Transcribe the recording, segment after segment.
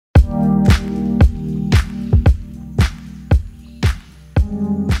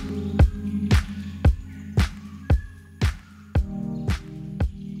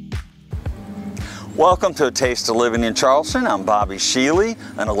Welcome to A Taste of Living in Charleston. I'm Bobby Shealy,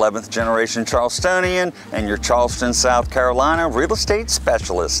 an 11th generation Charlestonian and your Charleston, South Carolina real estate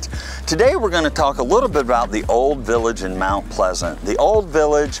specialist. Today we're going to talk a little bit about the Old Village in Mount Pleasant. The Old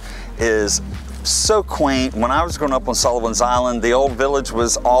Village is so quaint. When I was growing up on Sullivan's Island, the Old Village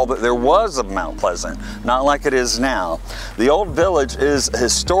was all that there was of Mount Pleasant, not like it is now. The Old Village is a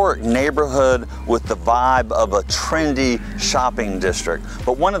historic neighborhood with the vibe of a trendy shopping district.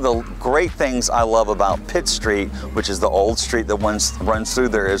 But one of the great things I love about Pitt Street, which is the old street that runs through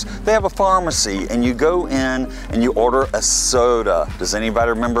there, is they have a pharmacy, and you go in and you order a soda. Does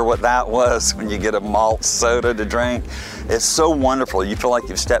anybody remember what that was when you get a malt soda to drink? It's so wonderful. You feel like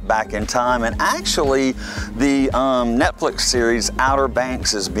you've stepped back in time. And actually, the Netflix series Outer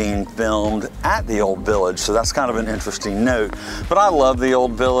Banks is being filmed at the Old Village, so that's kind of an interesting note. But I love the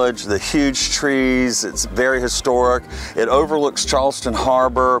Old Village, the huge trees. It's very historic. It overlooks Charleston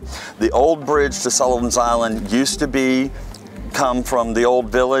Harbor. The old bridge to Sullivan's Island used to come from the Old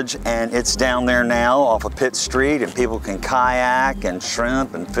Village, and it's down there now off of Pitt Street, and people can kayak and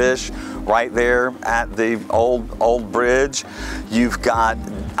shrimp and fish right there at the old bridge. You've got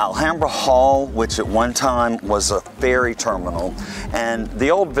Alhambra Hall, which at one time was a ferry terminal, and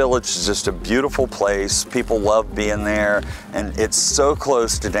the Old Village is just a beautiful place. People love being there, and it's so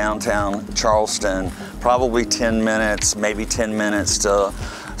close to downtown Charleston, probably 10 minutes, maybe 10 minutes to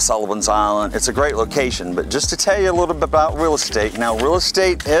Sullivan's Island. It's a great location. But just to tell you a little bit about real estate. Now, real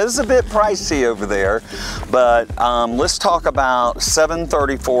estate is a bit pricey over there, but let's talk about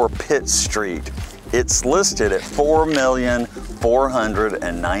 734 Pitt Street. It's listed at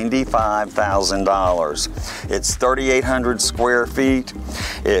 $4,495,000. It's 3,800 square feet.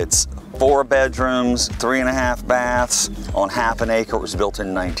 It's 4 bedrooms, 3.5 baths on half an acre. It was built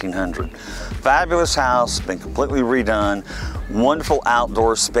in 1900. Fabulous house, been completely redone. Wonderful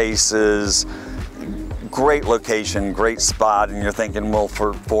outdoor spaces, great location, great spot, and you're thinking, well,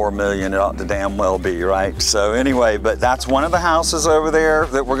 for $4 million, it ought to damn well be, right? So anyway, but that's one of the houses over there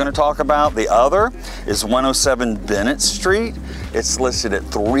that we're going to talk about. The other is 107 Bennett Street. It's listed at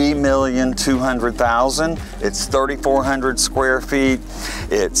 $3,200,000. It's 3,400 square feet.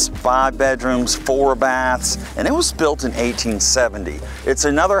 It's 5 bedrooms, 4 baths, and it was built in 1870. It's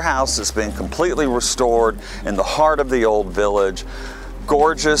another house that's been completely restored in the heart of the Old Village.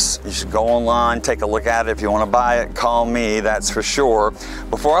 Gorgeous. You should go online, take a look at it. If you want to buy it, call me, that's for sure.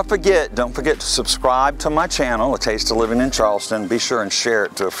 Before I forget, don't forget to subscribe to my channel, A Taste of Living in Charleston. Be sure and share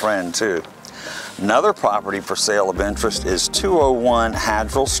it to a friend too. Another property for sale of interest is 201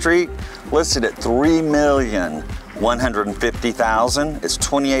 Hadrill Street, listed at $3,150,000. It's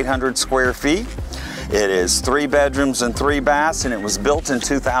 2,800 square feet. It is 3 bedrooms and 3 baths, and it was built in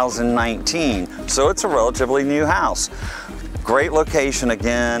 2019, so it's a relatively new house. Great location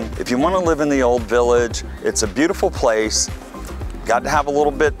again. If you want to live in the Old Village, it's a beautiful place. Got to have a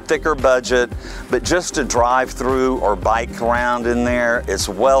little bit thicker budget, but just to drive through or bike around in there, it's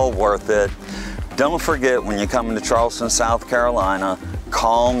well worth it. Don't forget, when you come into Charleston, South Carolina,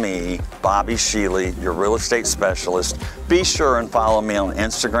 call me, Bobby Shealy, your real estate specialist. Be sure and follow me on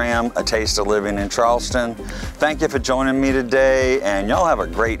Instagram, A Taste of Living in Charleston. Thank you for joining me today, and y'all have a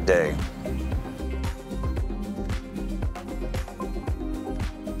great day.